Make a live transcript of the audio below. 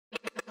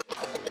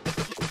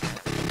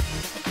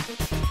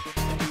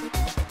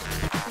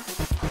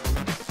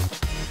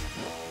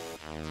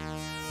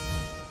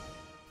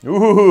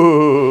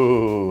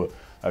Ooh,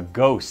 a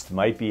ghost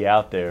might be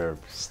out there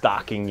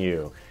stalking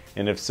you.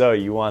 And if so,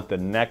 you want the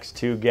next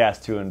two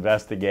guests to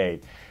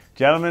investigate.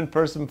 Gentlemen,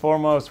 first and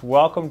foremost,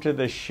 welcome to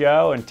the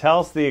show and tell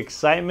us the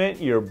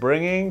excitement you're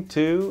bringing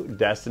to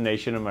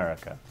Destination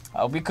America.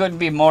 We couldn't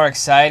be more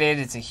excited.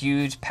 It's a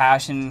huge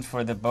passion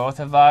for the both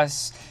of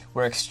us.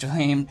 We're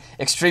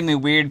extremely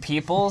weird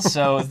people,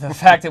 so the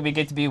fact that we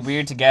get to be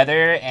weird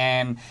together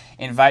and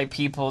invite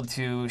people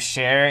to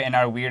share in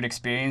our weird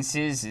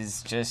experiences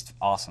is just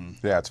awesome.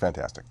 Yeah, it's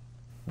fantastic.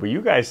 Well,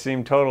 you guys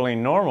seem totally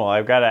normal.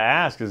 I've got to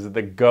ask, is it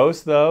the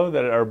ghosts, though,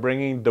 that are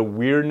bringing the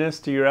weirdness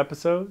to your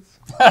episodes?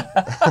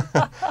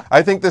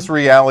 I think this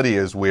reality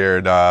is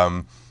weird.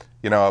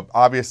 You know,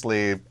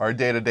 obviously, our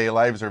day-to-day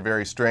lives are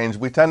very strange.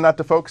 We tend not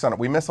to focus on it.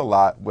 We miss a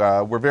lot.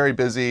 We're very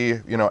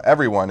busy. You know,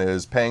 everyone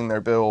is paying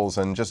their bills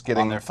and just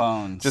getting on their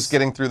phones, just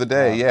getting through the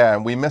day. Yeah,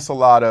 and we miss a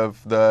lot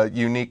of the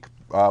unique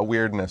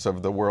weirdness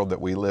of the world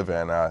that we live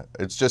in.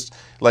 It's just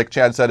like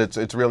Chad said.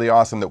 It's really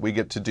awesome that we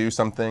get to do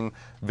something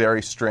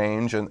very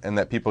strange, and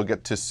that people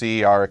get to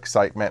see our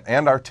excitement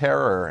and our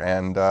terror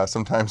and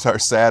sometimes our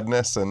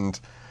sadness and.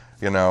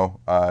 You know,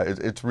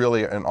 it's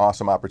really an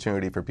awesome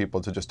opportunity for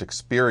people to just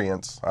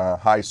experience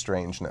high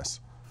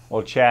strangeness.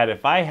 Well, Chad,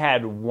 if I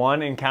had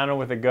one encounter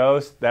with a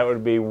ghost, that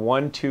would be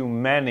one too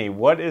many.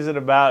 What is it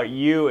about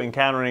you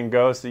encountering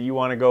ghosts that you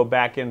want to go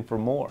back in for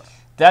more?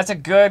 That's a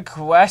good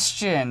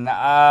question.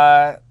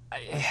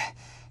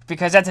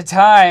 Because at the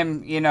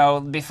time, you know,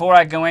 before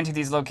I go into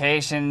these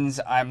locations,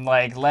 I'm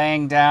like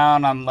laying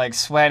down, I'm like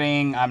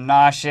sweating, I'm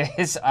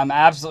nauseous, I'm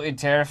absolutely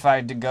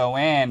terrified to go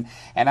in.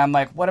 And I'm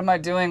like, what am I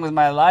doing with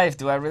my life?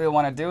 Do I really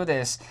want to do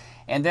this?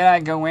 And then I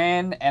go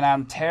in and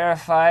I'm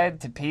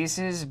terrified to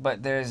pieces,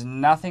 but there's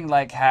nothing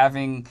like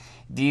having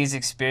these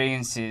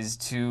experiences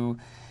to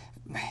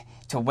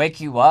wake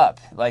you up.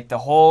 Like the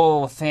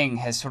whole thing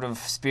has sort of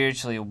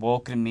spiritually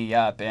woken me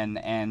up,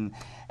 and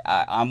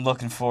I'm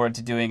looking forward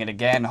to doing it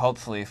again,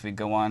 hopefully, if we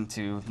go on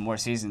to more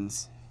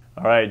seasons.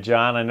 All right,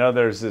 John, I know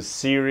there's a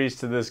series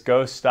to this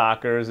Ghost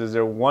Stalkers. Is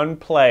there one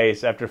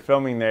place after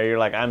filming there you're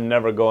like, I'm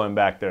never going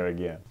back there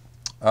again?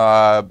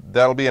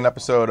 That'll be an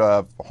episode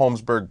of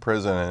Holmesburg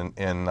Prison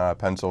in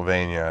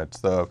Pennsylvania. It's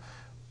the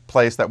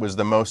place that was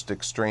the most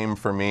extreme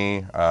for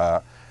me.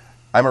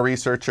 I'm a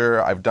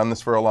researcher. I've done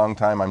this for a long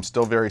time. I'm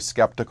still very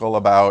skeptical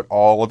about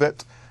all of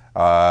it.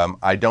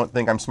 I don't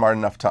think I'm smart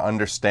enough to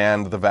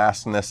understand the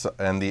vastness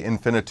and the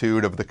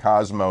infinitude of the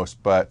cosmos,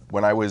 but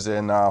when I was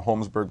in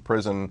Holmesburg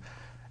Prison,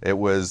 it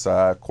was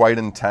quite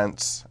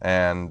intense,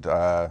 and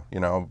you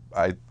know,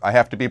 I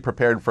have to be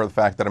prepared for the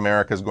fact that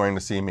America is going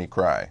to see me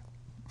cry.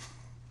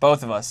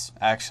 Both of us,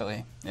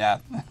 actually, yeah.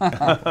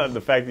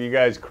 The fact that you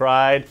guys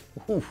cried,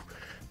 whew,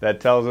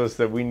 that tells us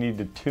that we need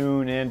to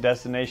tune in.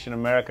 Destination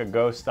America,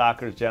 Ghost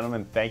Stalkers.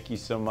 Gentlemen, thank you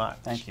so much.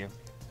 Thank you.